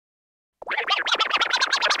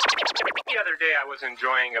other day I was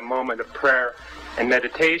enjoying a moment of prayer and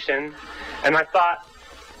meditation, and I thought,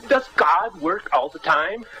 does God work all the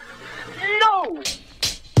time? No!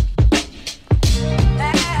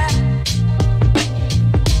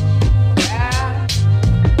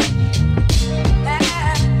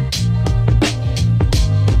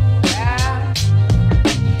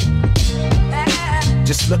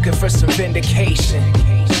 Just looking for some vindication,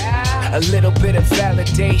 a little bit of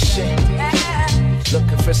validation.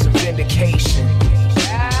 Looking for some vindication.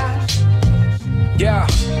 Yeah.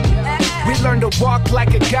 We learn to walk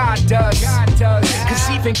like a God does. Cause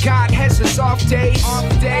even God has his off days.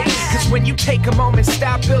 Cause when you take a moment,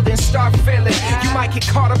 stop building, start feeling, you might get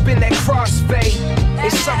caught up in that crossfade.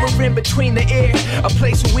 It's somewhere in between the air, a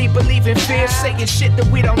place where we believe in fear, saying shit that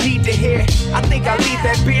we don't need to hear. I think I'll leave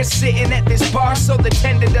that beer sitting at this bar so the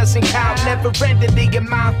tender doesn't count. Never ended the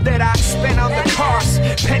amount that I spent on the cost.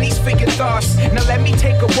 Pennies for your thoughts. Now let me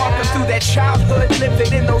take a walk through that childhood,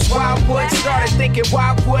 living in those wild woods. Started thinking,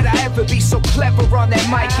 why would I ever be so clever on that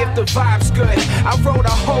mic if the vibe's good? I wrote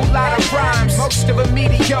a whole lot of rhymes, most of them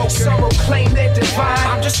mediocre. Some will claim they're divine.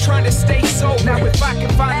 I'm just trying to stay sober. Now if I can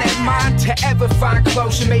find that mind to ever find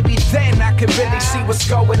closure, maybe then I can really see what's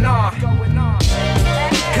going on.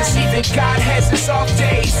 Cause even God has his off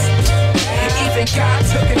days. Even God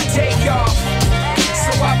took a day off.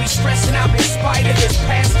 So I'll be stressing out in spite of this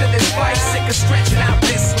past to this fight, sick of stretching out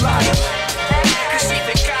this life. Cause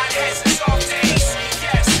even God has his off days.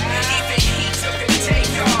 Yes, even he took a day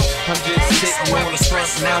off. I'm just sitting on the front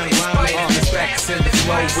line, practicing the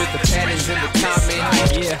flow with the patterns and the timing.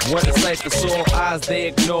 Yeah, what it's like, the sore eyes they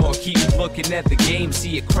ignore. Keep looking at the game,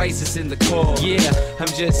 see a crisis in the core. Yeah, I'm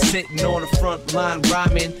just sitting on the front line,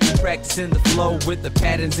 rhyming, practicing the flow with the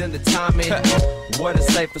patterns and the timing. What a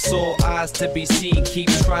sight for sore eyes to be seen. Keep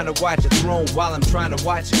trying to watch a throne while I'm trying to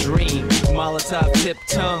watch a dream. Molotov tip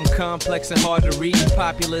tongue, complex and hard to read.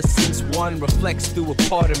 Popular since one reflects through a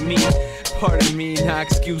part of me. Part of me, now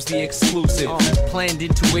excuse the exclusive. Planned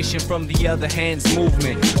intuition from the other hand's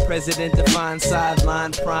movement. President defines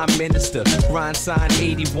sideline, prime minister. Grind sign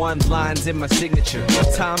 81 lines in my signature.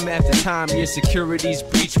 Time after time, your security's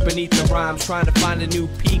breached beneath the rhymes. Trying to find a new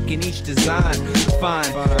peak in each design.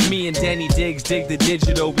 Fine, me and Danny Diggs dig the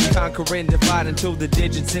digital. We conquer and divide until the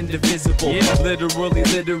digits indivisible. Literally,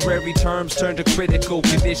 literary terms turn to critical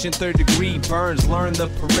condition. Third degree burns, learn the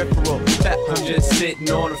peripheral. I'm just sitting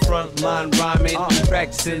on the front line, rhyming,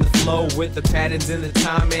 practicing the flow with the patterns and the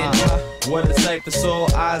timing. What a sight for sore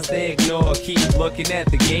eyes they ignore. Keep looking at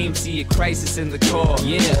the game, see a crisis in the core.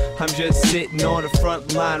 Yeah, I'm just sitting on the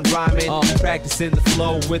front line, rhyming, practicing the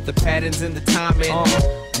flow with the patterns and the timing.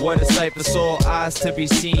 What a sight for sore eyes to be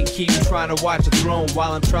seen. Keep trying to watch a throne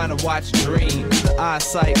while I'm trying to watch a dream. The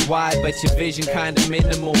eyesight wide, but your vision kinda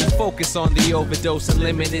minimal. Focus on the overdose and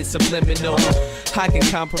limited subliminal. I can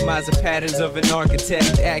compromise the patterns of an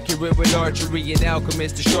architect. Accurate with archery and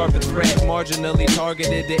alchemist to sharpen threat. Marginally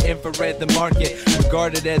targeted to infrared the market.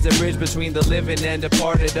 Regarded as a bridge between the living and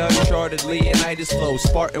departed. Uncharted Leonidas flow,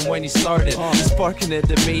 Spartan when he started. Sparking a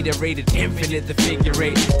debate, rated infinite the figure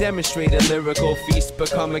eight. Demonstrate a lyrical feast,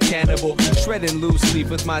 become a cannibal. Shredding loose leaf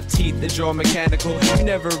with my teeth, the jaw mechanical. You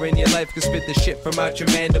never in your life could spit the shit from out your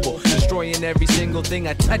mandible. Destroying every single thing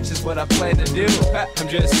I touch is what I plan to do. I'm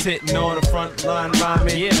just sitting on the front line,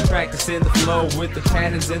 rhyming, practicing the flow with the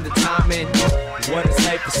patterns and the timing. What it's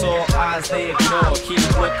like for sore eyes they ignore. Keep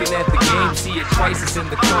looking at the game, see a crisis in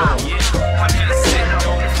the core. I'm just sitting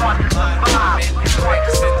on the front line, rhyming,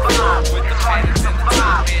 practicing the flow with the patterns and the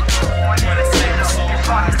timing. What it's like for sore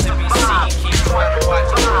eyes to be seen. Keep trying to watch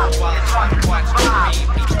it while I'm trying to watch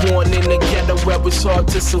it. Born in the ghetto where it's hard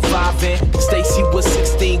to survive in. Stacy was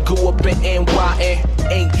 16, grew up in NY.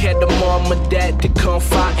 Ain't had a mom or dad to come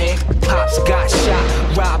fighting. Pops got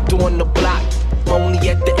shot, robbed on the block, only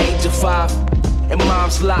at the age of 5. And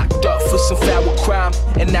mom's locked up for some foul crime,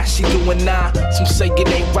 and now she doing 9. Some say it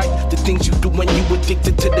ain't right, the things you do when you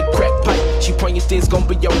addicted to the crack pipe. She praying things gon'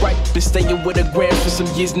 be alright. Been staying with her grand for some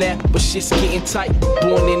years now, but shit's getting tight.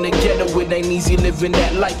 Born in the ghetto, it ain't easy living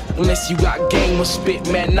that life, unless you got game or spit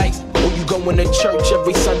mad nice. Or you going to church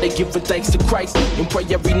every Sunday giving thanks to Christ, and pray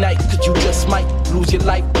every night, cause you just might lose your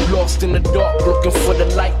life. Lost in the dark, looking for the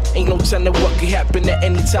light. Ain't no telling what could happen at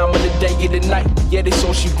any time of the day or the night. Yeah, that's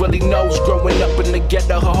all she really knows, growing up in the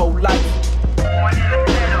ghetto her whole life. Born in the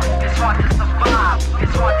ghetto, it's hard to survive.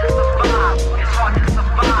 It's hard to survive. It's hard to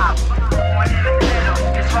survive. Born in the ghetto,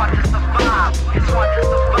 it's hard to survive. It's hard to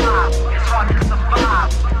survive. It's hard to survive.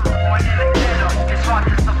 Born in the ghetto, it's hard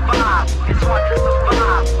to survive. It's hard to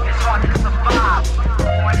survive. It's hard to survive.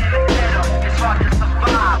 Born in the ghetto, it's hard to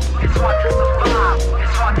survive. It's hard to survive.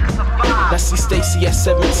 It's hard to survive. Now she stays Stacy at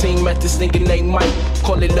 17, met this nigga named Mike.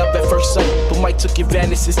 Call it love at first sight, but Mike took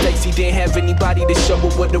advantage since Stacy didn't have anybody to show her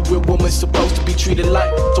what a real woman's supposed to be treated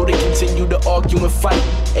like. So they continue to argue and fight.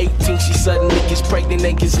 18, she suddenly gets pregnant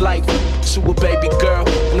and gets life to a baby girl,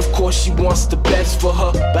 and of course she wants the best for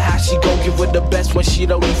her. But how she gon' give her the best when she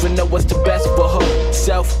don't even know what's the best for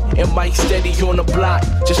herself? And Mike steady on the block,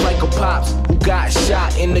 just like a pops who got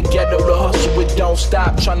shot in the ghetto. The hustle it don't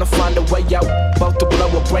stop, trying to find a way out. About to blow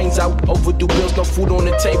her brains out, overdue bills, no food on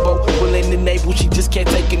the table. Willing to enable, she just can't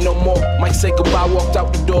take it no more. Mike said goodbye, walked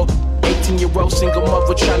out the door. 18-year-old single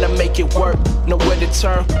mother trying to make it work, nowhere to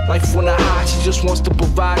turn. Life on the high, she just wants to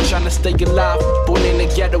provide, trying to stay alive. Born in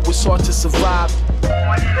the ghetto, it's hard to survive.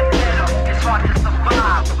 Born in the ghetto, it's hard to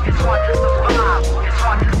survive. It's hard to survive. It's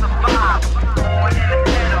hard to survive. Born in the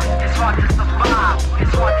ghetto, it's hard to survive.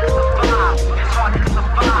 It's hard to survive. It's hard to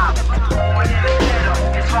survive. Born in the ghetto,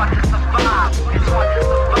 it's hard to survive. It's hard to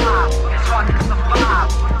survive. It's hard to survive.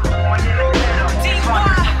 Born in the ghetto, it's hard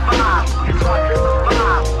to survive. It's hard to survive.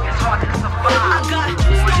 It's hard to survive. I got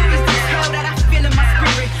stories to tell that I feel in my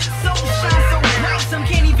spirit. So shine so bright, some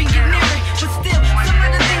can't even get near it. But still, some of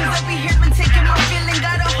the things that we hear been taking my feeling.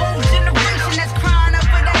 Got a whole generation that's crying out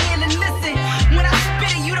for that healing. Listen, when I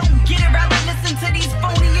spit it, you don't get it. Rather listen to these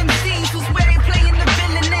phony MCs who swear they playing the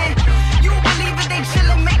villain. And you believe it, they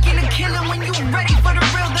chillin', making a killing. When you ready for the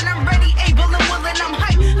real, then I'm ready, able and willing. I'm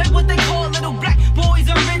hype, like what they call little black boys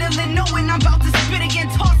are riddling. Knowing I'm about to spit again,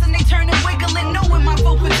 tossing, they turning, wiggling. Knowing my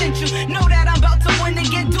full potential, know that I'm about to win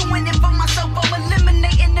again. Doing it for myself, I'm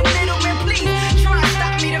eliminating the middleman. Please try and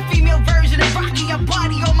stop me, the female version of Rocky. I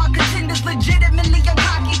body all my contenders, legitimately I'm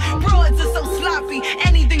cocky. Broads are so sloppy,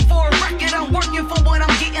 anything for a record. I'm working for what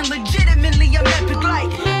I'm getting, legitimately I'm epic.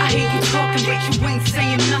 Like, I hear you talking, but you ain't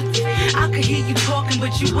saying nothing. I could hear you talking,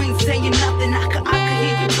 but you ain't saying nothing. I could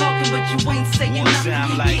hear you talking, but you ain't saying nothing.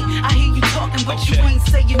 Yeah, I hear you talking, but you ain't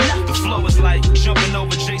saying nothing. The flow is like jumping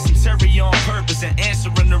over Jason Terry on purpose and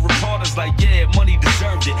answering the reporters like, yeah, money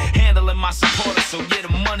deserved it. Handling my supporters, so yeah, the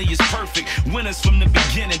money is perfect. Winners from the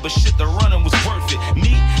beginning, but shit, the running was worth it.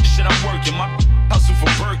 Me, shit, I'm working. My hustle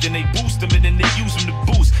for Birkin, they boost them and then they use them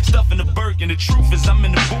to boost. Stuff in the Birkin, the truth is I'm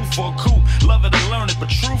in the booth for a coup. Love it or learn it, but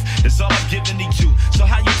truth is all I'm giving to you. So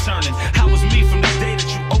how you turning? How was me from the day that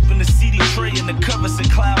you opened the CD tray and the covers at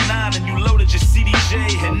Cloud9 and you loaded your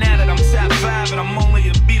CDJ? And now that I'm top 5 and I'm only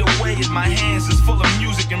a beat away, and my hands is full of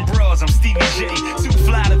music and bras, I'm Stevie J. Too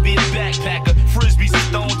fly to be a backpacker, frisbees are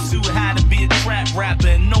thrown too high to be a trap rapper,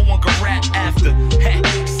 and no one can rap after. Hey,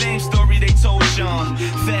 same story they told Sean.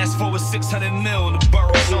 Fast forward 600 mil, the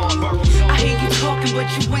borough's on. I hear you talking, but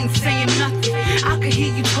you ain't saying nothing. I could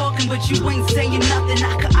hear you talking, but you ain't saying nothing.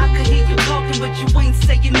 I could hear you talking, but you ain't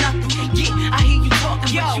saying nothing. Yeah, I hear you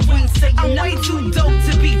talking, but you ain't saying nothing. I'm way too dope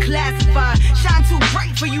to be classified. Shine too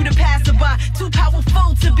bright for you to pass by. Too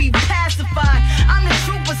powerful to be pacified. I'm the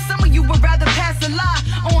truth, but some of you would rather pass a lie.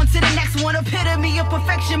 On to the next one, epitome of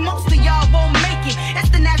perfection. Most of y'all won't make it. It's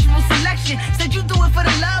the natural selection. Said you do it for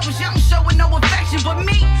the love, but I'm showing no affection. But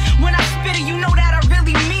me, when I spit it, you know that I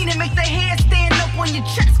really mean it. Make the hair stand up on your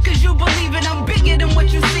chest, cause you believe it. I'm bigger than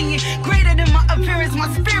what you seeing, greater than my appearance.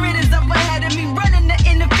 My spirit is up ahead of me, running the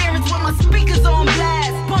interference with my speakers on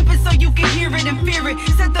blast. Bumping so you can hear it and fear it.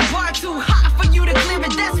 Set the bar too high for you to clear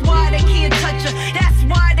it. That's why they can't touch her. That's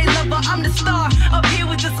why they love her. I'm the star up here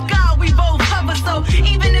with the sky. We both hover, so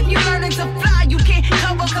even if you're learning to fly, you can't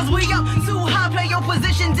cover, cause we up too high. Play your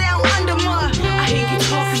position down under my. I hear you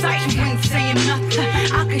talking, but you ain't saying nothing.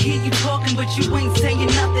 I could hear you talking, but you ain't saying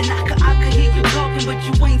nothing. I could hear you talking, but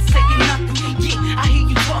you ain't saying nothing. Yeah, I hear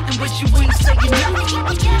you talking, but you ain't saying nothing.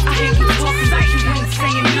 I hear you talking, but you ain't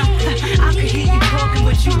saying nothing. I could hear you talking,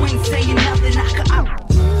 but you ain't saying nothing.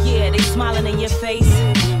 Yeah, they smiling in your face.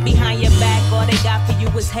 Behind your back, all they got for you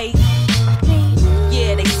is hate.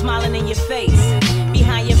 Yeah, they smiling in your face.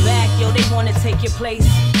 Behind your back, yo, they wanna take your place.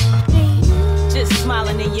 Just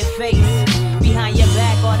smiling in your face. Behind your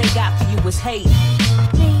back, all they got for you is hate.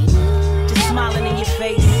 Just smiling in your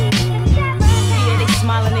face. Yeah, they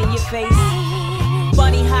smiling in your face.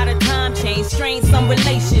 Funny how the time change, strain some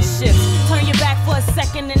relationships. Turn your back for a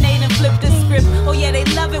second and they done flip the script. Oh yeah, they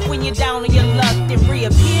love it when you're down on your luck, then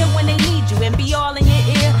reappear when they need you and be all in your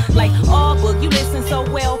ear. Like, oh, book, you listen so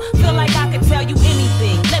well, feel like I could tell you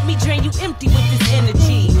anything. Let me drain you empty with this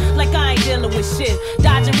energy. Like I ain't dealing with shit,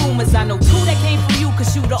 dodging rumors. I know two that came from you,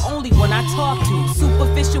 cause you the only one I talk to.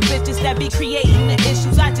 Superficial bitches that be creating the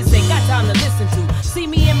issues I just ain't got time to listen to. See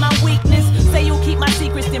me in my weakness, say you'll keep my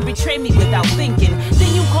secrets, then betray me without thinking.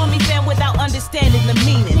 Then you call me fan without understanding the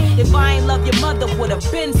meaning. If I ain't love your mother, would've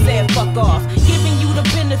been said fuck off. Giving you the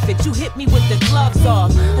benefit, you hit me with the gloves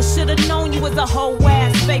off. I should've known you was a whole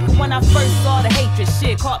ass fake when I first saw the hatred.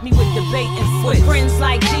 Shit caught me with debating foot. Friends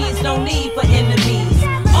like these, no need for enemies.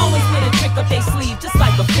 Always with a trick up their sleeve, just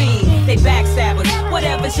like a fiend. They backstabbers,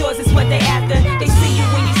 whatever's yours is what they after. They see you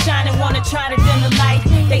when you shine and wanna try to dim the light.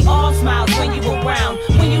 They all smiles when you around.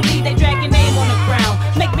 When you leave, they drag your name on the ground.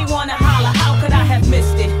 Make me wanna holler, how could I have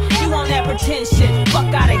missed it? You on that pretend shit,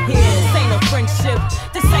 fuck out of here. This ain't a friendship,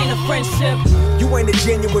 this ain't a friendship. You ain't a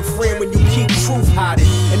genuine friend when you keep truth hiding.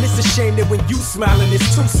 And it's a shame that when you smiling,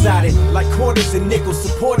 it's two-sided. Like quarters and nickels,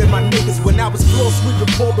 supporting my niggas. When I was close, we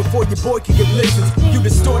rapport before your boy could get listens. You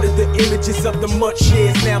distorted the images of the much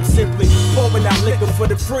shares. Now I'm simply pouring out liquor for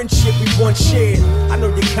the friendship we once shared. I know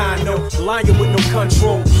you're kind, no, lying with no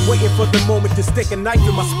control. Waiting for the moment to stick a knife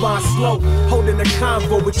in my spine slow. Holding a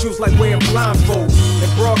convo with you's like wearing blindfolds.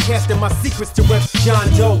 And broadcasting my secrets to Rev John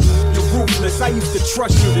Doe. You're ruthless, I used to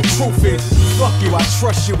trust you, the truth is fuck you, I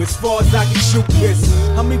trust you as far as I can shoot this.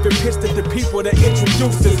 I'm even pissed at the people that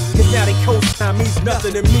introduced us, cause now they co-sign means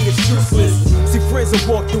nothing to me, it's useless. See, friends will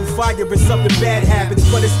walk through fire and something bad happens,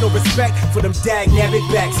 but it's no respect for them dag-nabbit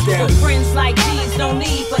backstabbers. With friends like these, no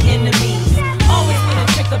need for enemies. Always with a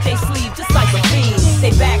trick up their sleeve, just like a fiend.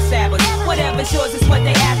 They backstabbers, whatever's yours is what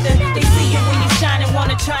they after. They see you when you shine and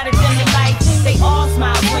wanna try to dim the light. They all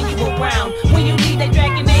smile when you around. When you leave, they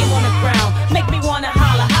drag your name on the ground. Make me wanna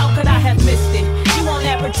holler, how could I have missed it? You on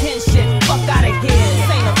that pretend shit, fuck out of here. This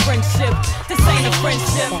ain't a friendship, this ain't a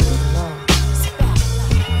friendship.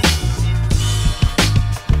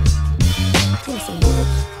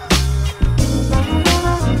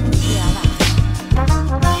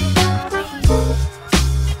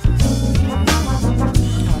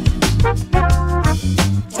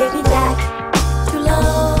 Take me back to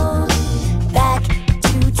love, back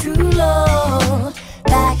to true love,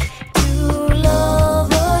 back to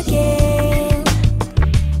love again.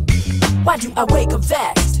 Why do I wake up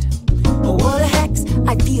vexed? Oh, what the heck?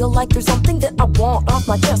 I feel like there's something that I want off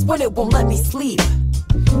my chest, but it won't let me sleep.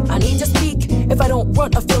 I need to speak. If I don't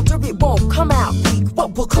run a filter, it won't come out weak.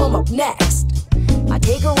 What will come up next? I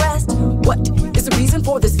take a rest. What is the reason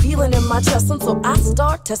for this feeling in my chest? And so I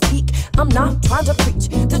start to speak. I'm not trying to preach.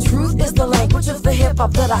 The truth is the language of the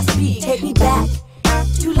hip-hop that I speak. Take me back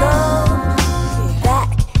to love, back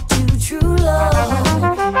to true love,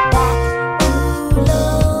 back to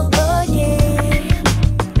love again.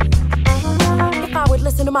 If I would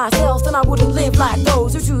listen to myself, then I wouldn't live like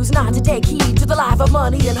those who choose not to take heed to the life of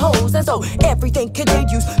money and hoes. And so everything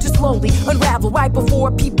continues to slowly unravel right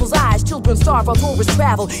before people's eyes. Children starve while tourists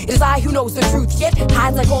travel. It is I who knows the truth, yet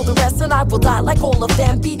hides like all the rest. And I will die like all of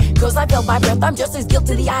them. Because I felt my breath, I'm just as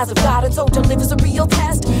guilty in the eyes of God. And so to live is a real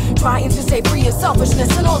test, trying to stay free of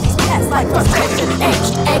selfishness and all these pests like frustration,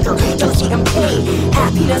 angst, anger, jealousy and pain,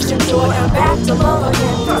 happiness and joy, and back to love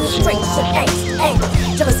again. Frustration, angst, anger,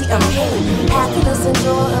 jealousy and pain, happiness and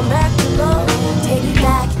joy, and back to love. Take me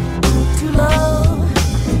back to love,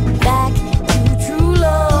 back to true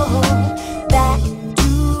love, back to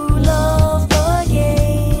love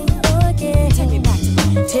again, again.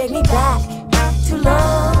 Take me back to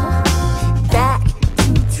love, back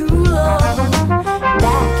to true love,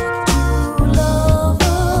 back to love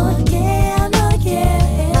again,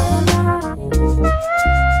 again.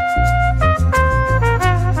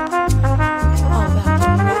 All back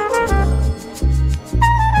to love.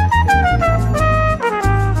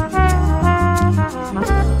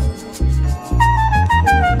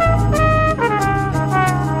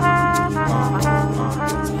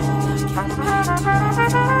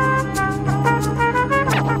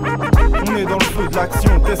 On est dans le feu de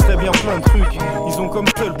l'action, testerait bien plein de trucs. Ils ont comme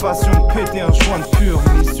seule passion de péter un joint de pur.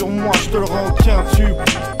 Mais sur moi je te le rends aucun tube.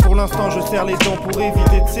 Pour l'instant je serre les dents pour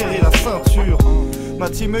éviter de serrer la ceinture. Ma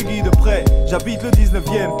team me guide de près, j'habite le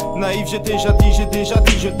 19ème. Naïf j'ai déjà dit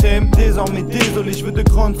je t'aime. Désormais désolé, je veux de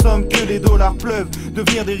grandes sommes, que les dollars pleuvent.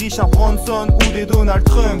 Devenir des Richard Branson ou des Donald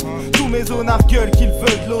Trump. Tous mes honnards gueulent qu'ils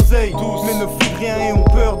veulent de l'oseille, mais ne foutent rien et ont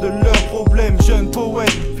peur de leurs problèmes. Jeune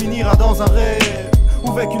poète finira dans un rêve,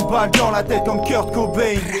 ou avec une balle dans la tête comme Kurt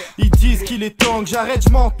Cobain. Ils disent qu'il est temps que j'arrête,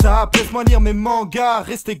 je m'en tape. Laisse-moi lire mes mangas,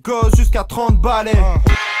 rester gosse jusqu'à 30 balais.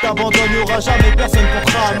 T'abandonnes, y'aura jamais personne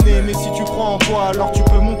pour te ramener. Mais si tu crois en toi, alors tu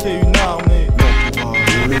peux monter une armée.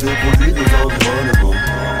 On est des produits de l'environnement.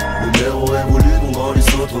 Le héros évolue, on grandit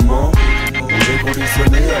autrement. On est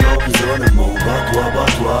conditionné à l'emprisonnement.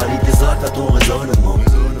 Bats-toi, lis tes actes à ton raisonnement.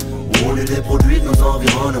 On est des produits de nos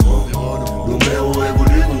environnements. Nos héros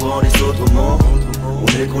évoluent, on grandit autrement. On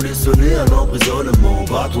est conditionné à l'emprisonnement.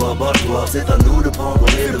 Bats-toi, c'est à nous de prendre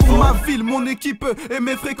les devants. Pour ma ville, mon équipe et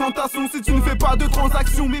mes fréquentations. Si tu ne fais pas de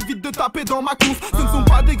transactions, m'évite de taper dans ma conf. Ce ne sont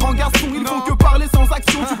pas des grands garçons, ils font que parler sans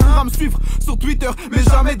action. Tu pourras me suivre sur Twitter, mais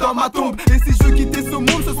jamais dans ma tombe. Et si je quittais ce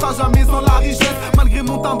monde, ce sera jamais sans la richesse. Malgré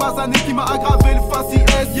mon temps basané qui m'a aggravé le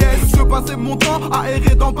faciès. Yes, je passais mon temps à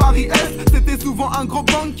errer dans Paris-Est. C'était souvent un gros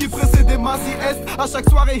bang qui précédait ma sieste. À chaque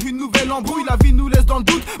soirée une nouvelle embrouille, la vie nous laisse dans le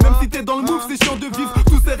doute. Même si t'es dans le move, c'est chiant de vivre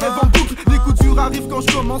tous ces rêves en boucle. Les coups durs arrivent quand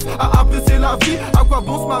je commence à apprécier la vie. À quoi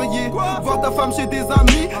bon se marier, voir ta femme chez des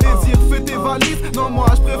amis et dire fais tes valises. Non, moi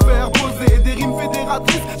je préfère poser des rimes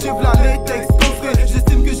fédératrices. J'ai v'là les textes coffrés,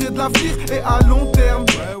 j'estime que j'ai de l'avenir. Et à long terme,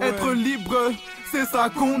 être libre, c'est ça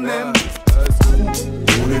qu'on aime.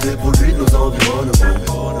 On est des produits de nos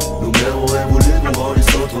environnements. Nos mères auraient voulu qu'on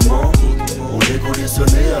grandisse autrement. On est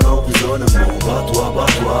conditionné à l'emprisonnement.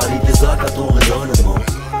 Bats-toi, lis tes actes à ton raisonnement.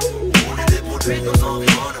 On est des produits de nos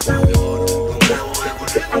environnements. Nos mères auraient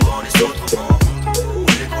voulu qu'on grandisse autrement. On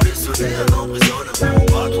est conditionné à l'emprisonnement.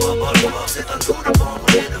 Bats-toi, c'est à nous de prendre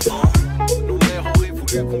les devants. Nos mères auraient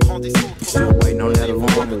voulu qu'on grandisse autrement. Still waiting on that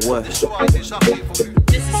alarm or what?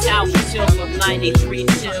 This is how we chill from 93.2.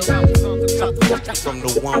 From the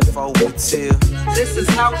 142. This is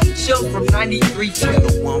how we chill from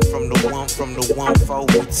 93.2. From the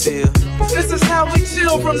 142. This is how we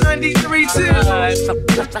chill from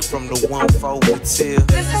 93.2. From the 142.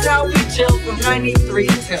 This is how we chill from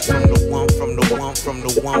 93.2. From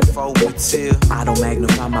the 142. I don't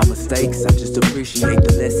magnify my mistakes, I just appreciate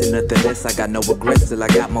the lesson. Nothing less, I got no regrets till I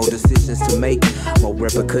got more decisions to make, more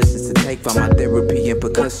repercussions to take. Find my therapy and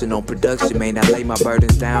percussion on production. Man, I lay my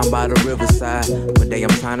burdens down by the riverside. One day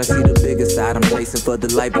I'm trying to see the bigger side. I'm chasing for the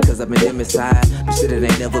light because I've been dim inside. But shit, it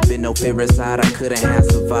ain't never been no fear inside. I couldn't have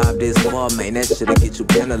survived this far, man. That shit'll get you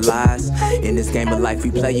penalized. In this game of life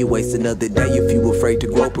we play, you waste another day if you afraid to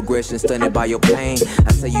grow. Progression stunted by your pain.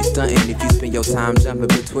 I say you stunting if you spend your time jumping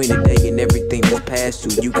between the day and everything that's past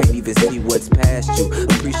you. You can't even see what's past you.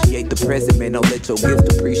 Appreciate the present, man. Don't let your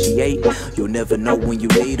gifts appreciate. You'll never know when you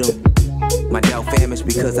need them. My doubt famished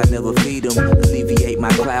because I never feed them. Alleviate my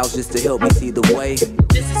clouds just to help me see the way.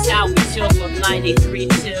 This is how we chill from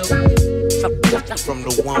 93.2. From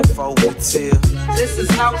the 142. This is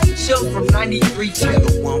how we chill from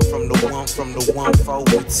 93.2. From the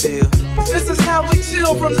 142. This is how we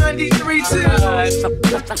chill from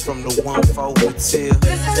 93.2. From the 142.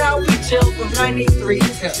 This is how we chill from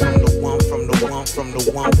 93.2. From the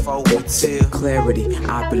 142. Clarity,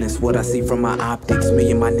 opulence, what I see from my optics.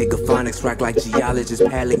 Me and my nigga phonics rock like geologists,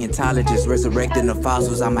 paleontologists, resurrecting the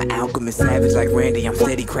fossils. I'm an alchemist, savage like Randy. I'm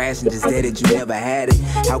steady crashing, just dead that you never had it.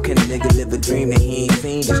 How can a nigga live a dream that he ain't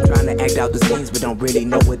seen? Just trying to act out the scenes, but don't really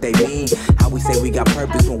know what they mean. How we say we got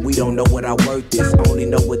purpose when we don't know what our worth is. Only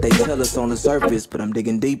know what they tell us on the surface, but I'm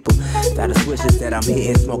digging deeper. Thought of switches that I'm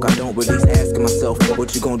hitting, smoke I don't release. Asking myself,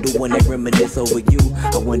 what you gonna do when they reminisce over you?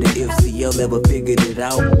 I wonder if CL ever figured it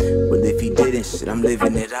out. Well, if he didn't, shit, I'm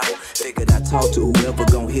living it out. Figured I talk to whoever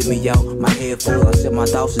gon' hit me out. My head full, I shut my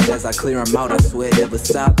thoughts just as I clear them out. I swear it never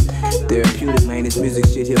stop. Therapeutic, man, this music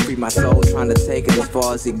shit here free my soul. Trying to take it as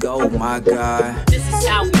far as it go, my God. This is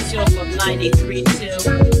how we chill from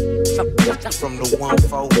 93.2. From the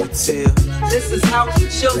 142. This is how we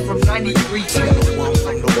chill from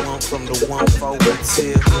 93.2. From the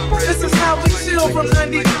 142. This is how we chill from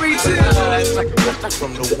 93.2.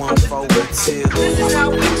 From the 142. This is how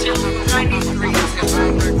we chill from 93.2.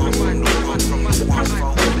 From the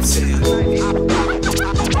 142.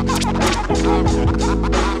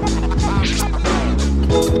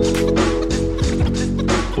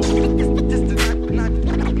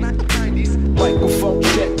 Microphone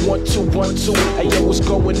check, 1, 2, 1, 2. Hey yo, what's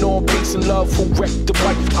going on? Peace and love. Who wrecked the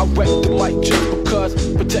mic? I wrecked the mic just because.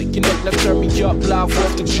 Protect your neck, now turn me up. Live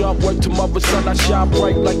off the jump. Work to mother son. I shine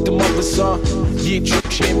bright like the mother son. Yeah, true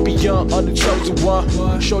champion, I'm the chosen one.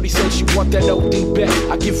 Shorty said she want that old thing back.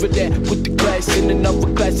 I give her that with the glass in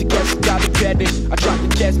another classic ass got it padded. I dropped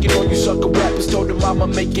the casket on you sucker rappers. Told them I'ma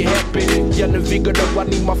make it happen. Young and vigor though, I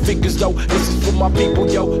need my fingers though. This is for my people,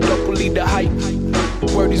 yo. Don't believe the hype.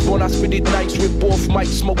 Word is born, I spit it nights, rip off mic,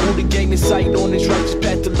 smoke all the game in sight on this righteous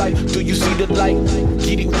path to life. Do you see the light?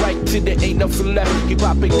 Get it right till there ain't nothing left. Hip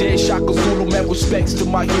hop ain't dead, Shaka Zulu, man, respects to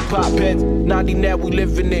my hip hop heads. 90 now, we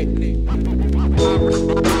living it.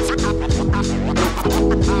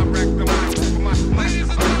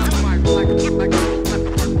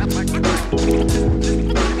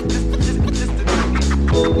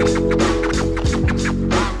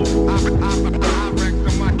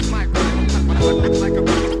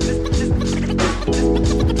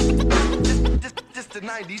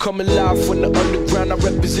 Coming live from the underground, I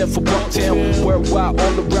represent for Bucktown. Worldwide,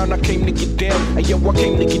 all around, I came to get down. Hey yo, I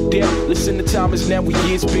came to get down. Listen, the time is now,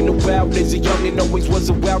 years been a while. There's a youngin' always was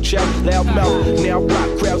a wild child, loud mouth. Now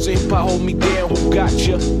rock crowds and hip-hop hold me down. Who got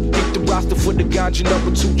ya? Hit the roster for the ganja,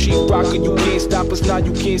 number 2 chief rocker. You can't stop us now,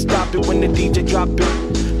 you can't stop it when the DJ drop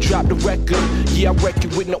it. Drop the record, yeah, I wreck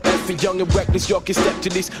it with no effort. Young and reckless, y'all can step to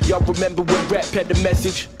this. Y'all remember when rap had the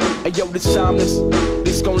message? Hey yo, this timeless,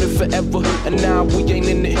 this gon' live forever. And now we ain't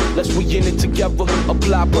in it, let's we in it together.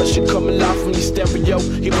 Apply pressure coming live from your stereo.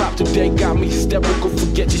 Hip hop today got me hysterical,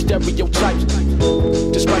 forget your stereotypes.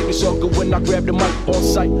 Despite the struggle when I grab the mic on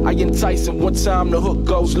sight, I entice, and one time the hook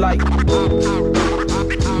goes like.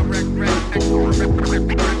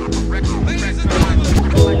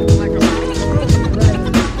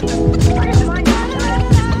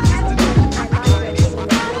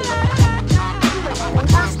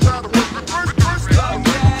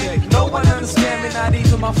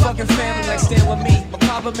 My fucking family like stand with me. My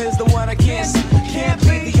problem is the one I can't see. Can't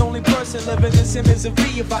be the only person living in some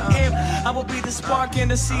misery. If I am, I will be the spark in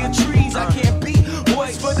the sea of trees. I can't be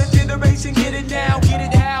voice for the generation. Get it now, get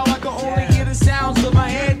it how. I can only hear the sounds of my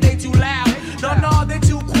head, they too loud. No, they're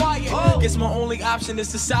too quiet. Guess my only option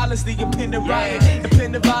is to silence the impending riot.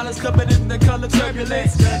 Impending violence covered in the color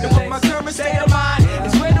turbulence. And what my current state of mind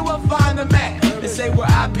is, where do I find the map? And say where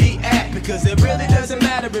I be at, because it really doesn't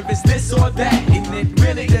matter if it's this or that. And it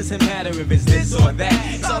really doesn't matter if it's this or that.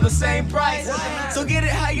 It's all the same price, so get it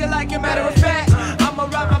how you like it. Matter of fact, I'ma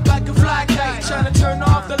ride my back and fly kite, trying to turn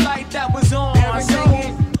off the light that was on.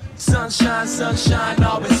 Singing sunshine, sunshine,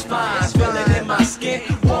 always fine. Feel it in my skin,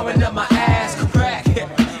 warming up my ass crack.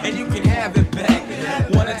 And you can have it back.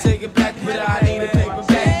 Wanna take it back, but I need a paper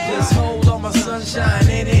bag. Just hold all my sunshine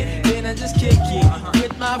in it, then I just kick it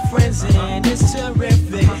with my friends, and it's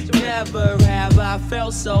terrific. Never have I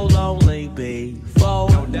felt so lonely before.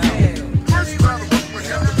 No doubt.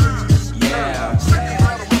 Yeah.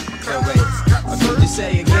 What did you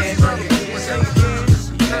say again? Say again.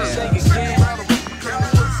 Say again.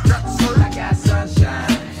 I got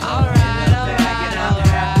sunshine. Alright, alright,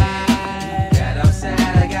 alright. That I'm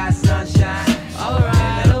sad, I got sunshine.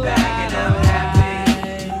 Alright, alright, I'm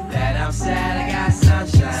happy. That I'm sad, I got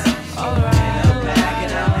sunshine. Alright, I'm back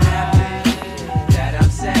and I'm happy. That I'm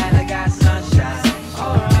sad, I got sunshine.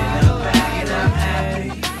 Alright, I'm back and I'm happy.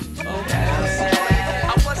 Oh, that I'm sad.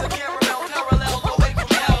 I was a caramel parallel away from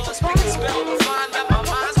hell. Let's make a spell to find that my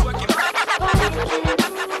mind's working.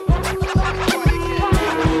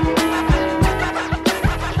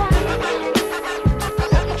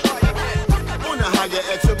 On a higher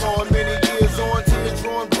echelon, many years on, tears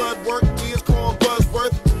drawn, blood work, years corn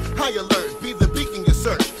buzzworth. High alert, be the beacon you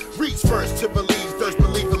search. Reach first to believe, thirst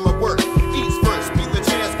believe in my work. Each first, be the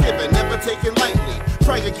chance given, never taken lightly.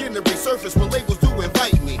 Try again to resurface when labels do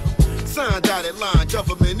invite me. Sign dotted line,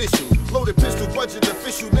 government issue. Loaded pistol, budget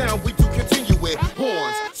official, now we do continue with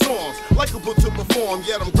horns, songs, likable to perform.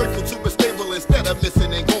 Yet I'm grateful to be stable instead of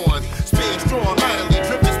missing and gone. Spirit strong, mightily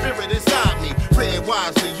driven spirit inside me. Playing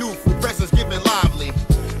wisely, youthful, presence giving lively.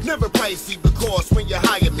 Never pricey because when you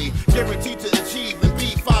hire me, guaranteed to achieve and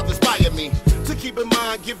be father inspire me. To keep in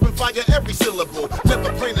mind, giving fire every syllable.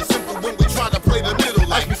 Never plain and simple when we try to play the middle.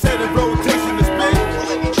 Like we said in rotation to spin.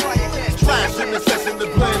 Flash in the session to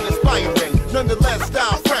blend, inspiring. Nonetheless,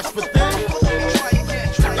 style fresh within.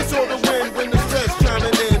 It's all the wind when the stress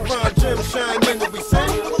shining in. Rhyme gem shine in when we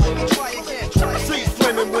sing. Streets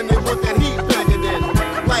flaming when they want that heat banging in.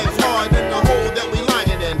 Life's hard in the hole that we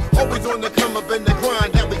lying in. Always on the come up in the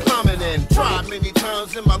grind that we climbing in. Tried many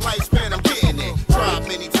times in my lifespan, I'm getting it. Tried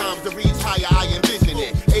many times to reach higher, I envision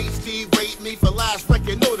it. HD rate me for last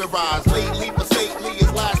record notarized.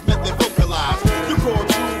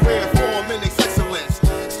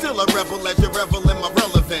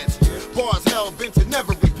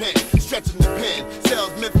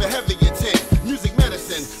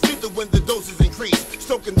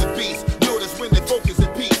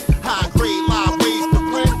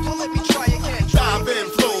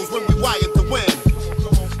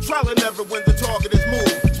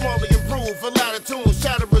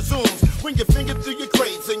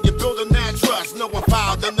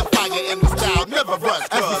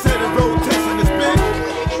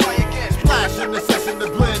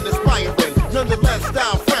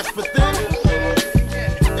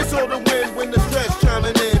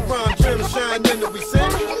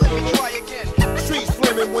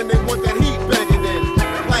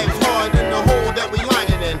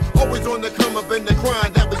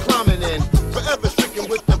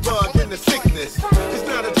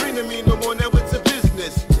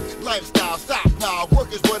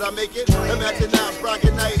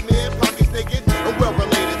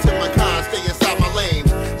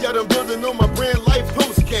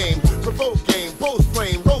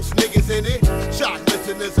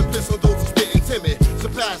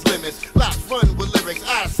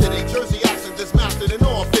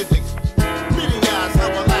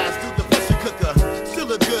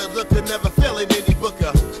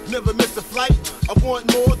 I want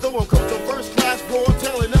more, though I'm coaching first class roar,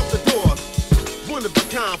 telling up the door. One of a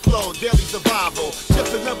kind flow, daily survival.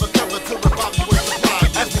 Just another cover to revive you and supply.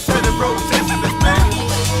 As we set in rotation, this man.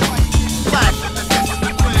 Flash in the distance,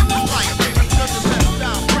 we plan this life. Nothing left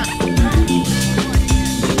down,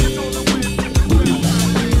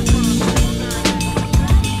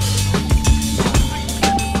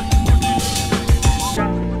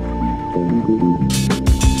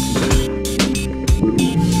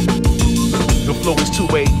 The flow is 2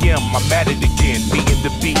 a.m., I'm at it again. Beating the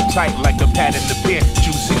beat tight like a pad in the pen.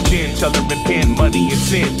 Juice and gin, teller and pen, money and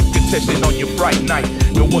sin. Contested on your fright night,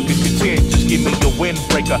 no one can contend. Just give me a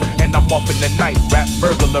windbreaker, and I'm off in the night. Rap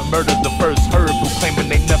burglar, murder the first herb who claiming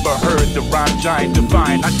they never heard the rhyme giant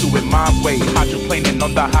divine. I do it my way, hydroplaning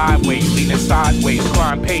on the highway, leaning sideways.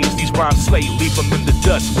 Crime pays, these rhymes slay, leave them in the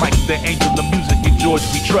dust. Like the angel of music and George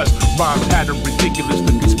we trust. Rhyme pattern ridiculous,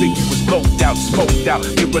 the conspicuous, blowed out, smoked out.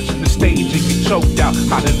 They rushing the stage and get choked out.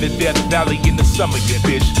 Hot in the Death Valley in the summer, yeah,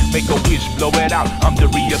 bitch. Make a wish, blow it out. I'm the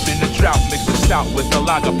re-up in the drought. Mix the stout with the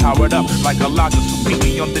lager, powered up like a lager. So beat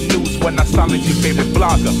me on the news when I silence your favorite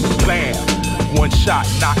blogger. Blam! One shot,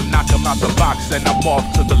 knock him out the box, and I'm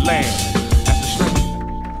off to the land.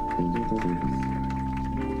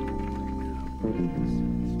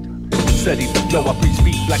 Study the flow, I breathe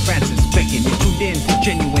speak like Francis Bacon. You tuned in to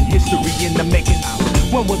genuine history in the making.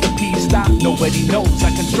 When will the peace stop? Nobody knows.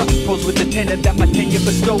 I construct pose with the tenor that my tenure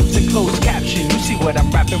bestows. In closed caption, you see what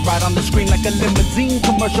I'm rapping right on the screen like a limousine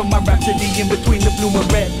commercial. My rhapsody in between the blue and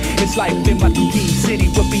red. It's life in my 2D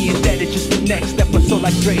city. We're being dead, it's just the next episode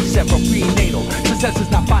like Dre said from prenatal. Success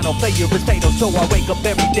is not final, failure is fatal. So I wake up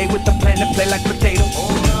every day with the plan to play like potato.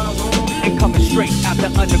 And coming straight out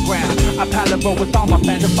the underground, I pallet roll with all my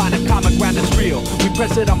fans to find a common ground that's real. We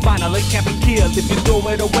press it on vinyl, it can't be killed. If you throw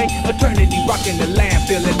it away, eternity rocking the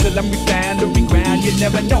landfill until I'm refound or reground. You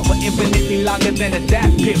never know, but infinitely longer than a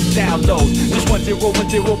DAT pip download. Just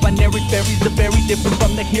 1-0-1-0 binary fairies are very different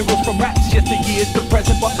from the heroes from raps. Yesteryears to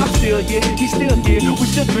present, but I'm still here. He's still here. We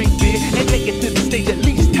still drink beer and take it to the stage at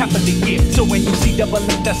least half of the year. So when you see double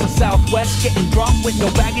F, that's a Southwest getting drunk with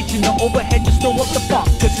no baggage and no overhead, just throw up the funk,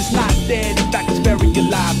 cause it's not dead. In fact, it's very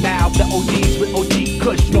alive now. The OGs with OG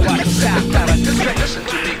Kush know I can sound out. Listen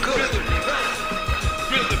to me good.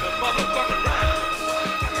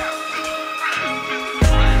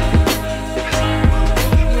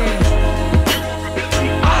 The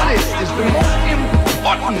artist is the most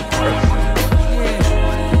important person.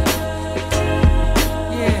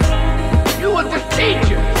 You are the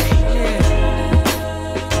teacher.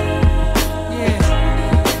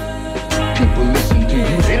 People listen to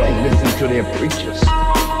you, they don't listen to their preachers.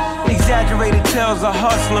 Exaggerated tales of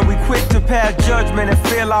hustling, we quick to pass judgment and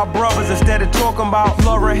fail our brothers. Instead of talking about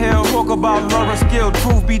Laura Hill, talk about Laura Skill.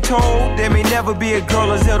 Truth be told, there may never be a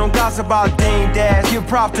girl as hell. Don't gossip about Dame Dash, give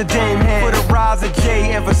props to Dame Head. For the rise of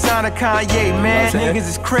Jay and for sign of Kanye, man, niggas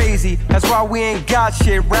is crazy, that's why we ain't got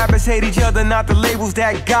shit. Rappers hate each other, not the labels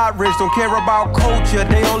that got rich. Don't care about culture,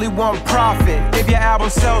 they only want profit. If your album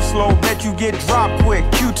sells slow, bet you get dropped quick.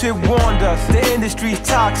 Q-Tip warned us, the industry's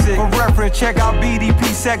toxic. For reference, check out BDP,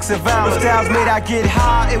 Sex and Violence. When styles made I get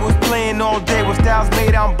high, it was playing all day. When styles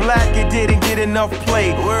made I'm black, it didn't get enough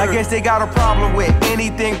play. I guess they got a problem with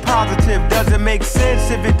anything positive. Doesn't make sense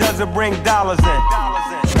if it doesn't bring dollars in.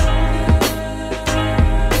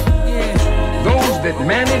 Those that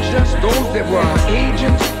managed us, those that were our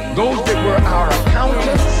agents, those that were our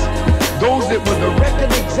accountants, those that were the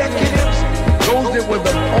record executives, those that were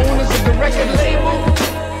the owners of the record label,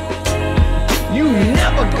 you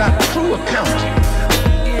never got true accounting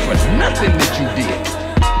for nothing that you did.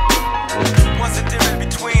 What's the difference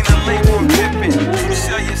between a label and pimping? You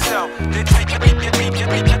sell yourself, they take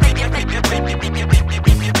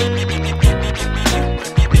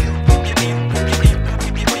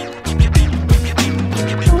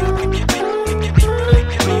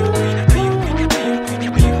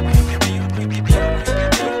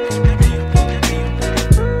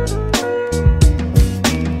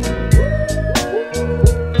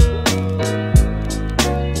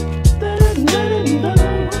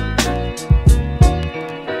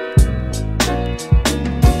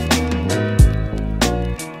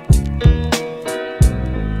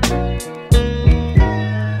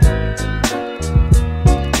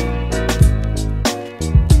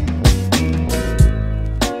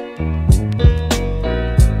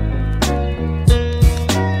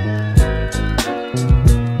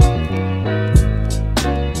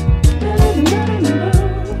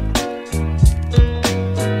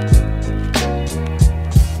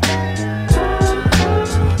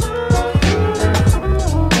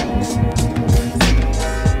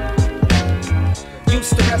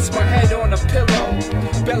rest my head on a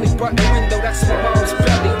pillow. Belly button window, that's my mom's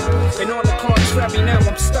belly. And on the contrary, now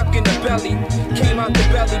I'm stuck in the belly. Came out the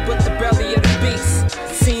belly, but the belly of the beast.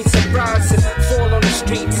 Seen some rise and fall on the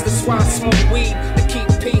streets. That's why I smoke weed to keep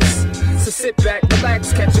peace. So sit back,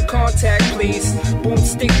 relax, catch a contact, please. Boom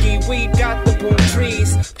sticky, weed got the boom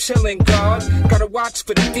trees. Chillin', God, gotta watch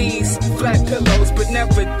for the D's. Flat pillows, but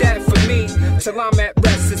never that for me. Till I'm at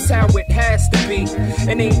rest, it's how it has to be.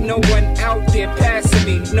 And ain't no one out there passing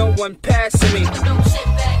me. No one passing me. Don't sit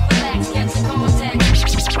back, relax, catch a contact.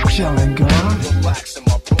 Chillin', God. Relax in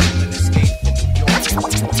my room and escape from New York.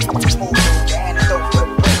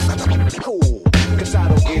 Cool, cause I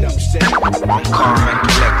don't get upset. I'm calm and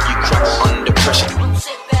collect, you drop under pressure.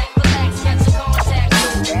 Sit back, relax, catch a contact.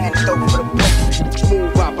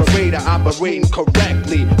 Smooth operator, operating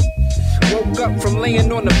correctly. Woke up from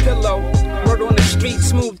laying on the pillow. Word on the street,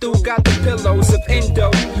 smooth dude got the pillows of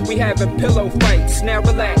endo. We having pillow fights, now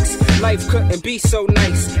relax. Life couldn't be so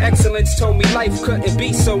nice. Excellence told me life couldn't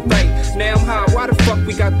be so right. Now I'm high, why the fuck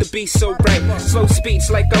we got to be so bright? Slow speech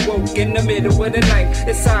like I woke in the middle of the night.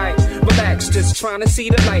 It's alright, relax, just trying to see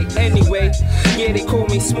the light. Anyway, yeah, they call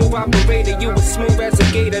me smooth operator. You was smooth as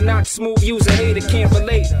a gator, not smooth user hater, can't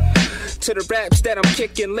relate to the raps that I'm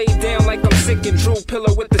kicking. Lay down like I'm sick and drew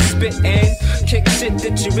pillow with the spit and kick shit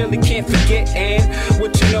that you really can't forget. And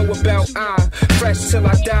what you know about fresh till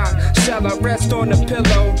I die. Shall I rest on the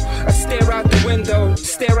pillow? I stare out the window,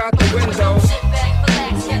 stare out the window. Sit back,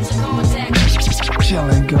 relax, catch a contact.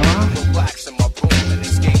 Chillin', God. Relax in my room and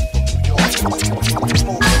escape from New York.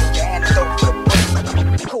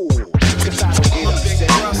 Cool, cause I don't get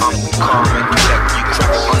upset. I'm calm and collect, you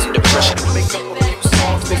drop under pressure. They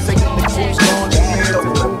say that the group's gone, the hands are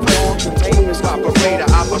move on. Continuous operator,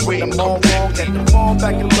 operating long, and the fall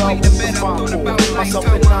back in love with the fine. Myself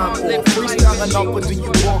in 9-4, freestyling up, what do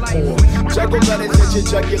you want more? Juggle letters at your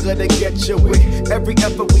jugular to get you with. Every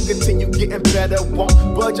effort we continue getting better. Won't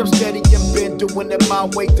budge, I'm steady and been doing it my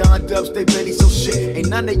way. Don Dubs, stay ready, so shit, ain't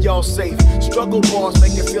none of y'all safe. Struggle bars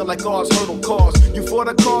make it feel like ours, hurdle cars. You for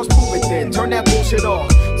the cause, prove it then, turn that bullshit off.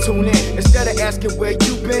 Tune in, instead of asking where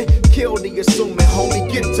you been, kill the assuming, homie,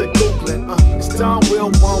 get to Googling. It's Don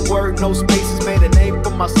Will, one word, no spaces. Made a name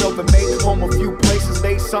for myself and made home a few places.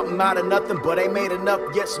 Made something out of nothing, but ain't made enough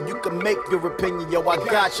yet, so you can make your opinion. Yo, I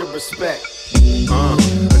got your respect.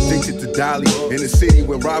 Addicted to Dolly in a city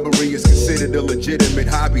where robbery is considered a legitimate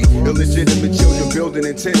hobby. Illegitimate children building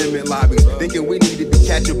in tenement lobbies, thinking we needed to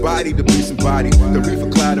catch a body to be somebody. The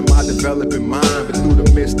reefer cloud in my developing mind, but through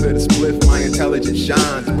the mist of the spliff, my intelligence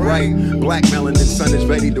shines bright. Black melanin sun is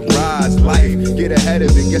ready to rise. Life, get ahead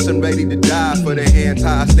of it. Guess I'm ready to die for the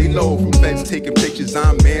anti. Stay low from feds taking pictures.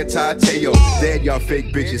 I'm anti-Teo. Dead y'all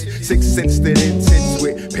fake bitches. 6 cents to intense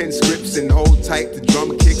with pen scripts and hold tight to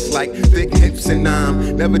drum kicks like thick hips. And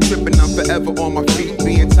I'm never tripping. I'm forever on my feet.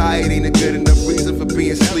 Being tired ain't a good enough reason for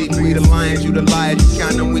being sleep. We the lions, you the liars. You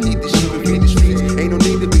count them. We eat the sheep and feed the streets. Ain't no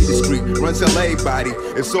need to be discreet. Run tell everybody.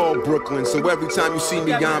 It's all Brooklyn. So every time you see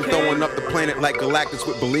me, I'm throwing up the planet like Galactus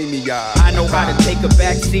with bulimia. I know how to take a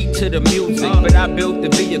backseat to the music, but I built the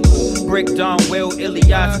vehicle. Brick, Don, Will,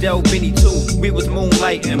 Ilias, Del, Benny too. We was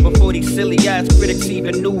moonlighting before these silly ass critics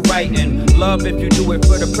even knew writing. Love if you do it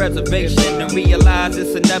for the preservation and realize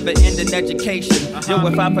it's a never-ending education. Yo,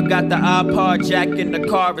 if I forgot the iPod jack in the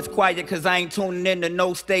car, it's quiet cause I ain't tuning in to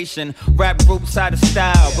no station. Rap groups out of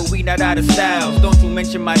style, but we not out of styles. Don't you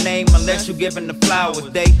mention my name unless you giving the flowers.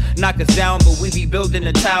 They knock us down, but we be building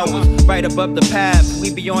the towers. Right above the path,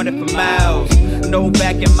 we be on it for miles. No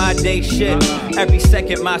back in my day shit, every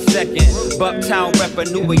second my second. Bucktown rapper,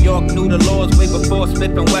 New York, knew the laws way before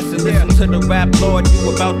Smith and Wesson. Listen to the rap lord,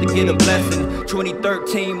 you about to get a blessing.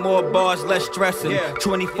 2013, more bars, less stressing.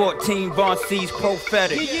 2014, Von C's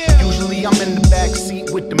prophetic. Usually I'm in the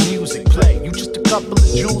backseat with the music play. You just a couple of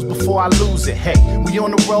jewels before I lose it. Hey, we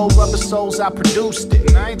on the road, rubber souls, I produced it.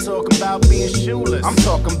 And I ain't talking about being shoeless. I'm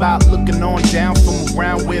talking about looking on down from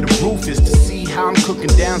around where the roof is to see how I'm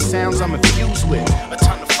cooking down sounds I'm infused with. A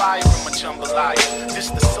ton of fire from a jambalaya. This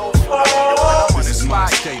the soul flow. This is my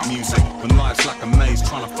escape music. When life's like a maze,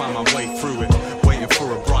 trying to find my way through it. Waiting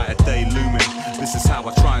for a brighter day looming. This is how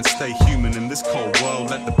I try and stay human in this cold world.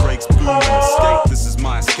 Let the brakes boom and escape. This is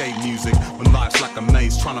my escape music. When life's like a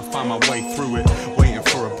maze, trying to find my way through it. Waiting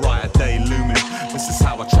for a brighter day looming. This is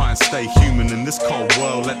how I try and stay human in this cold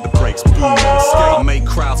world. Let the brakes breaks boom and escape. I make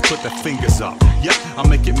crowds put their fingers up. Yep, I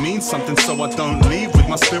make it mean something so I don't leave with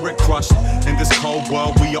my spirit crushed. In this cold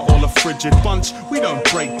world we are all a frigid bunch. We don't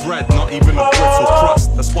break bread, not even a brittle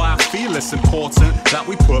crust. That's why I feel it's important that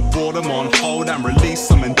we put boredom on hold and release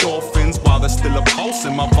some endorphins while there's still a pulse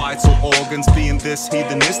in my vital organs. Being this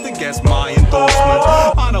heathenistic gets my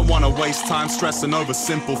endorsement. I don't wanna waste time stressing over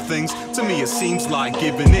simple things. To me it seems like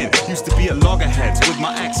giving in. Used to be at loggerheads with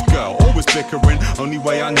my ex-girl, always bickering. Only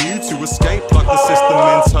way I knew to escape, plug the system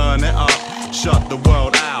in, turn it up, shut the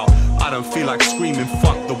world out. I don't feel like screaming,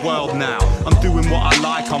 fuck the world now. I'm doing what I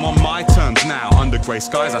like, I'm on my terms now. Under grey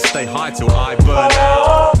skies I stay high till I burn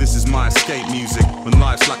out. This is my escape music, when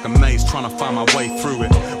life's like a maze, trying to find my way through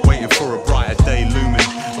it, waiting for a brighter day looming.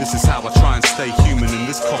 This is how I try and stay human in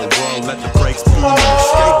this cold world. Let the brakes boom and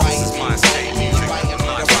escape. This is my escape music, when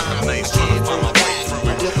life's like a maze, trying to find my way through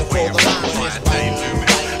it, waiting for a brighter day looming.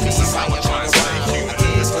 This is how I try and stay human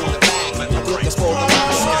in this cold world. Let the brakes boom and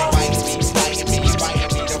escape.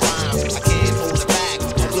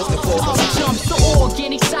 Jumps the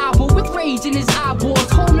organic cyborg with rage in his eyeballs,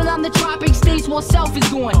 holding on the tropic states while self is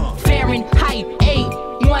going. Fahrenheit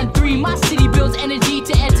 813. My city builds energy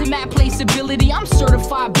to enter map placeability. I'm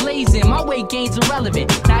certified blazing. My weight gain's irrelevant.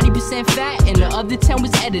 90% fat and the other 10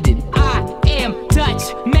 was edited. I am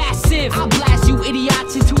Dutch, massive. I'll blast you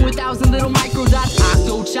idiots into 1,000 little micro dots.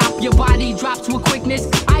 Octo chop, your body drops to a quickness.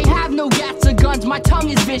 I have no gats or guns, my tongue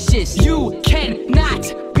is vicious. You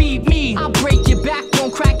cannot beat me. I'll break your back,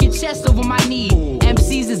 won't crack your chest over my knee.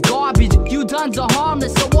 MCs is garbage, you duns are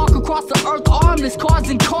harmless. So walk across the earth armless,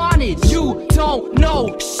 causing carnage. You don't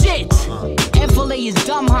know shit. FLA is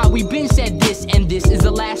dumb how we been said this, and this is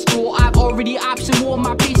the last straw. I've already option war,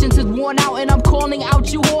 my patience is worn out, and I'm calling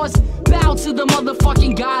out you whores. Bow to the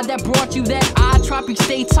motherfucking God that brought you that odd tropic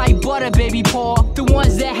state type butter, baby paw. The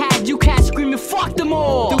ones that had you cats screaming, fuck them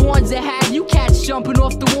all. The ones that had you cats jumping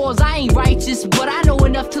off the walls. I ain't righteous, but I know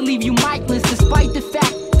enough to leave you micless, despite the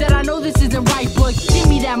fact that I know this isn't right. But give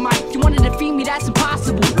me that mic, you wanna defeat me, that's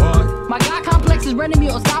impossible. My God complex is rendering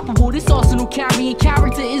me unstoppable. This arsenal carrying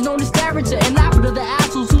character is known as character, and laughing to the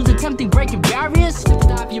assholes who's attempting breaking barriers.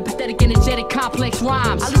 Stop your pathetic, energetic, complex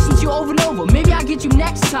rhymes. I listen to you over and over, maybe I'll get you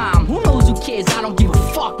next time. Who knows who cares? I don't give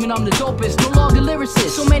a fuck, man, I'm the dopest, no longer lyricist.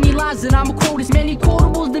 So many lines that I'ma quote, as many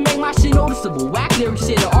quotables that make my shit noticeable. Whack lyric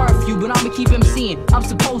shit, there are a few, but I'ma keep MCing. I'm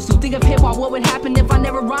supposed to think of hip-hop, what would happen if I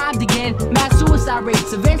never rhymed again? Mass suicide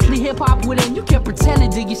rates, eventually hip-hop would end. You can pretend to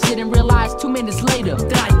dig your shit and realize 2 minutes later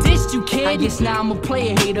that I dissed you, kid. I guess now I'm a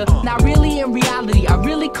player hater. Not really in reality, I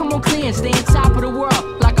really come on clear and stay on top of the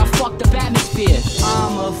world like I fucked up atmosphere.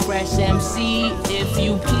 I'm a fresh MC, if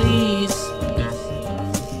you please.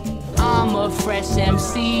 I'm a fresh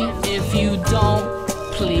MC, if you don't,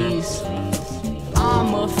 please.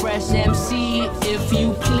 I'm a fresh MC, if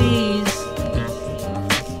you please.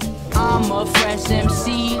 I'm a fresh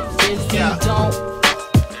MC, if you don't.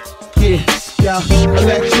 Yeah,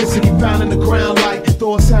 electricity pounding the ground like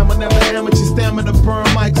Thor's hammer, never amateur stamina, burn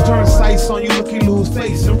mics, turn sights on you, looky lose,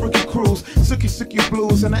 face and rookie crews, sookie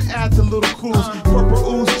blues, and I add the little crews, purple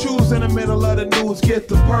ooze, choose in the middle of the news, get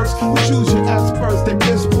the purse, we choose your experts, they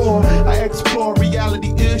piss poor, I explore reality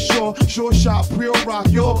inshore, sure shot, pure rock,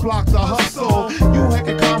 your block, the hustle, you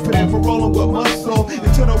heckin' confident for rolling with muscle,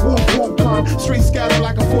 into the whoop come, street scatter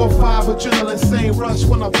like a 4-5, adrenaline, same rush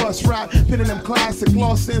when I bust rap, pinning them classic,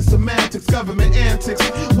 lost in semantics, government antics,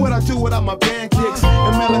 what I do without my band kicks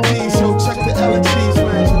and melodies, yo, check the elegies,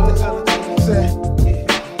 man,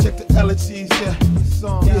 check the elegies, yeah,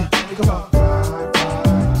 song, yeah, come on,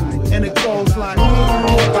 and it goes like,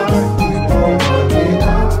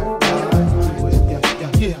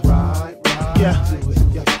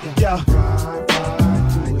 yeah,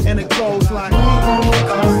 and it goes like,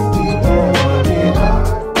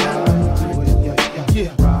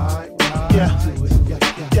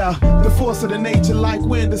 the force of the nature like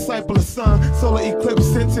wind, disciple of sun, solar eclipse,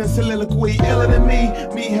 sentence, soliloquy, iller than me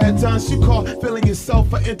had done, you call feeling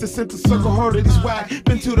yourself, an intercenter circle, heard of these whack,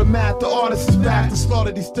 been to the mat, the artist is back to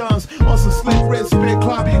slaughter these duns, on some slick red spit,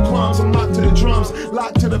 clobby and crumbs, I'm locked to the drums,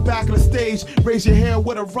 locked to the back of the stage, raise your hair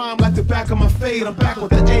with a rhyme like the back of my fade, I'm back with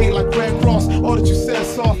the A like Red Cross, all that you said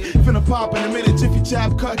soft, finna pop in a minute, jiffy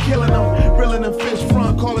jab cut, killing them, reeling them fish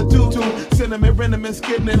front, call it doo-doo, cinnamon, renamon,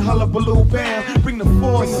 skidding and hullabaloo, bam, bring the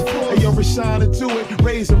force, hey yo, Rashad to do it,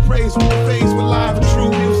 raise and praise with the face, with live and true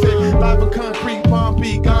music, live and concrete, palm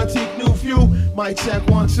beat, antique, new view, mic check,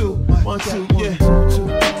 1, 2, 1, 2, yeah,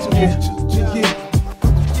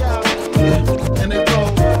 and it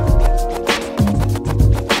goes.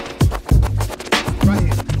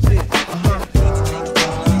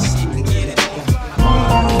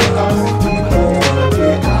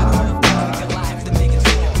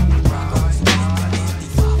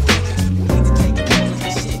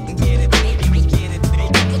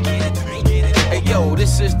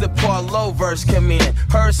 since the Paulo verse came in.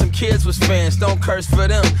 Heard some kids was fans, don't curse for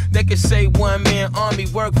them. They could say one man army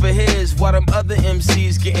work for his, while them other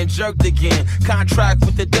MCs getting jerked again. Contract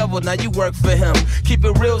with the devil, now you work for him. Keep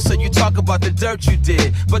it real, so you talk about the dirt you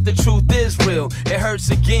did, but the truth is real. It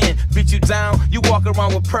hurts again, beat you down, you walk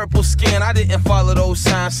around with purple skin. I didn't follow those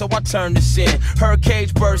signs, so I turned to sin. Heard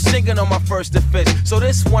Cage Bird singing on my first offense, so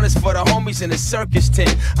this one is for the homies in the circus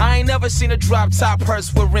tent. I ain't never seen a drop top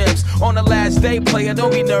hearse with rims. On the last day, player,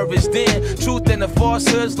 don't be nervous then. Truth and the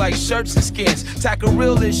falsehoods like shirts and skins. Tackle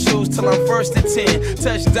real issues till I'm first and 10.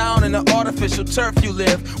 Touchdown in the artificial turf you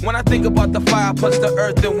live. When I think about the fire plus the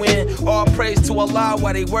earth and wind, all praise to Allah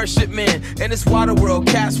while they worship men. In this water world,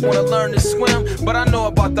 cats wanna learn to swim, but I know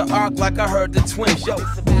about the ark like I heard the twins. Yo,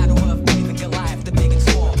 it's a battle of living your life, the big and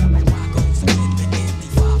small.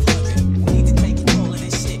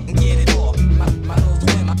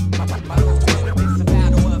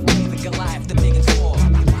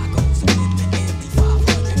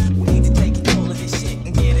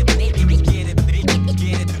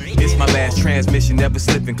 Transmission never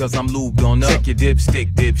slipping cause I'm lubed on up. Check your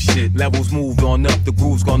dipstick, dipshit. Levels moved on up, the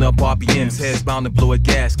groove's gone up, RPMs. Heads bound to blow a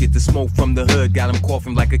gasket. The smoke from the hood got him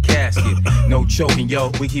coughing like a casket. No choking, yo,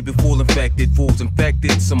 we keep it full infected. Fools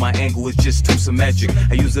infected, so my angle is just too symmetric.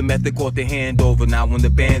 I use a method called the handover. Now when the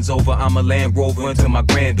band's over, I'm a Land Rover into my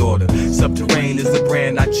granddaughter. Subterranean is the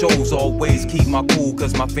brand I chose. Always keep my cool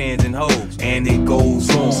cause my fans and hoes. And it goes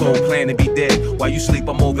on, so plan to be dead. While you sleep,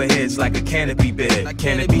 I'm overheads like a canopy bed.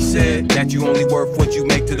 Can it be said that you only worth what you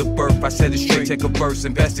make to the birth? I said it straight, take a verse,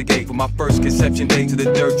 investigate. From my first conception day to the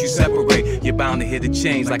dirt you separate. You're bound to hit the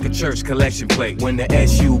chains like a church collection plate. When the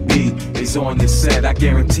SUB is on the set, I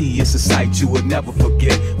guarantee it's a sight you would never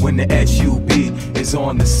forget. When the SUB is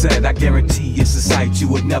on the set, I guarantee it's a sight you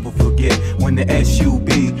would never forget. When the SUB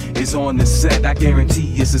is on the set, I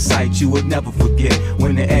guarantee it's a sight you would never forget.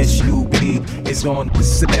 When the SUB is on the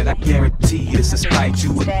set, I guarantee it's a sight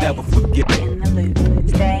you would never forget. Stay in the loop,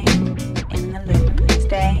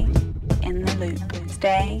 stay in the loop,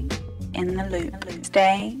 stay in the loop,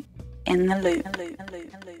 stay in the loop.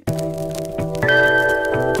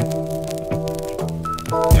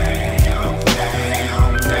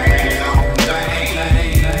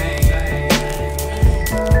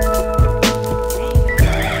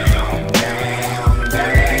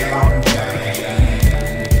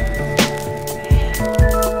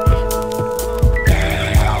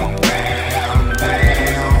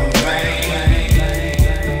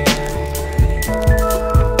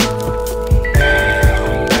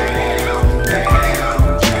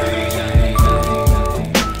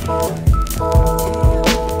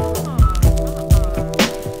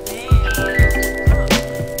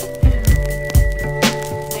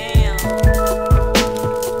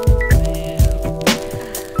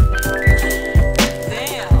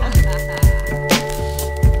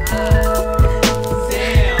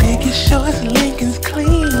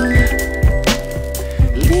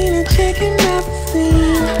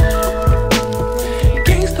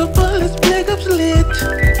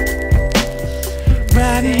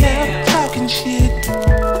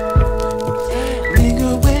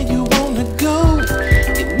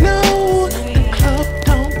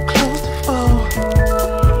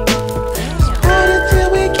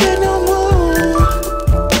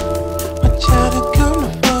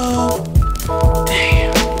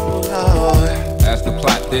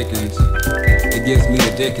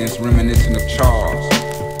 Reminiscent of Charles,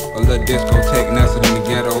 a little discotheque nestled in the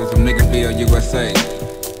ghettos of Niggerville, USA,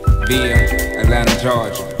 via Atlanta,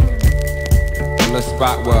 Georgia. A little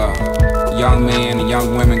spot where young men and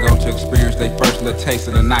young women go to experience their first little taste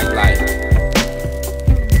of the nightlife.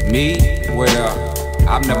 Me? Well,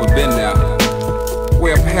 I've never been there.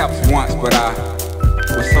 Well, perhaps once, but I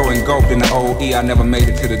was so engulfed in the OE I never made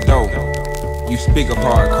it to the door. You speak of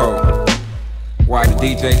hardcore. Why the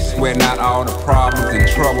DJ sweating out all the problems and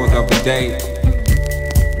troubles of the day?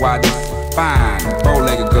 Why this fine,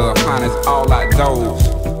 bow-legged girl finds all outdoors?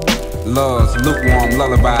 Loves lukewarm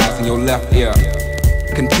lullabies in your left ear,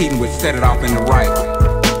 competing with set it off in the right.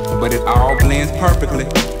 But it all blends perfectly.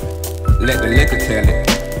 Let the liquor tell it.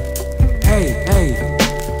 Hey, hey,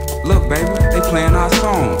 look baby, they playing our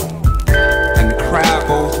song. And the crowd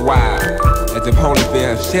goes wild, as if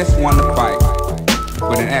Holyfield just won the fight.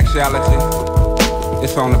 But in actuality,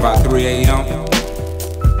 it's only about 3 a.m.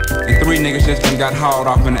 and 3 niggas just done got hauled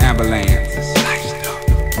off in the ambulance.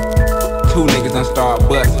 2 niggas done started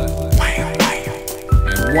busting.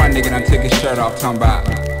 And 1 nigga done took his shirt off talking about,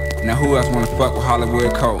 now who else wanna fuck with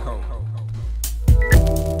Hollywood Coke?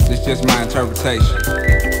 This just my interpretation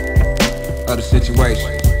of the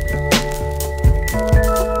situation.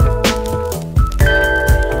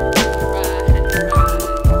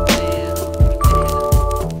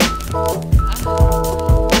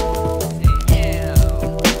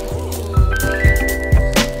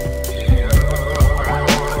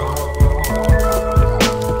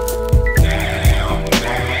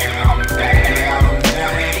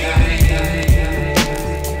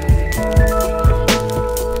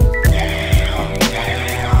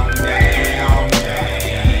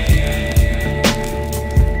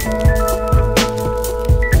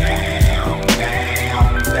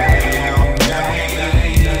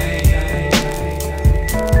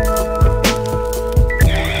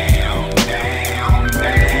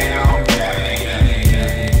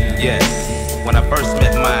 Yes, when I first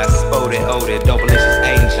met my Spody Odie, Dobalicious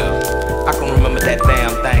Angel, I can remember that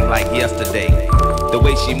damn thing like yesterday. The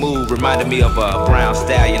way she moved reminded me of a brown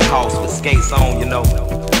stallion horse with skates on, you know,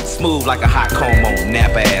 smooth like a hot comb on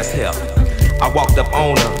Napa-ass hair. I walked up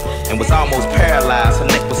on her and was almost paralyzed. Her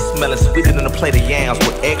neck was smelling sweeter than a plate of yams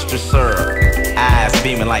with extra syrup. Eyes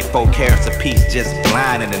beaming like 4 carats apiece, just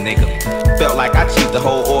blinding the nigga. Felt like I cheated the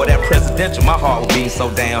whole order at presidential. My heart was beating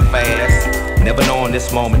so damn fast. Never knowing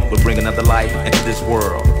this moment would bring another life into this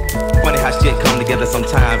world. Funny how shit come together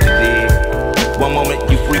sometimes, you dig. One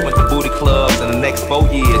moment you frequent the booty clubs, and the next 4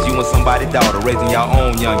 years you and somebody's daughter raising your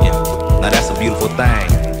own youngin'. Now that's a beautiful thing.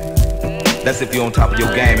 That's if you're on top of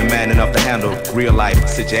your game and man enough to handle real life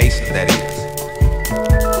situations, that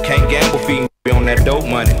is. Can't gamble feeding on that dope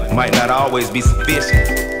money, might not always be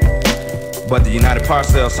sufficient. But the United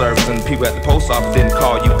Parcel Service and the people at the post office didn't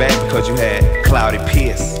call you back because you had cloudy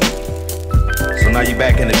piss. So now you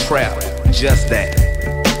back in the trap, just that,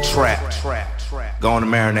 trap. Go on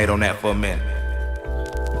and marinate on that for a minute.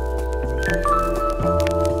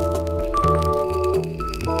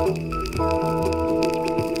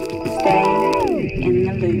 Stay in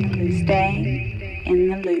the loop, stay in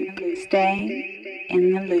the loop, stay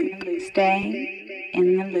in the loop, stay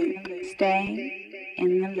in the loop, stay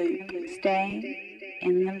in the loop, stay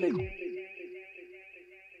in the loop.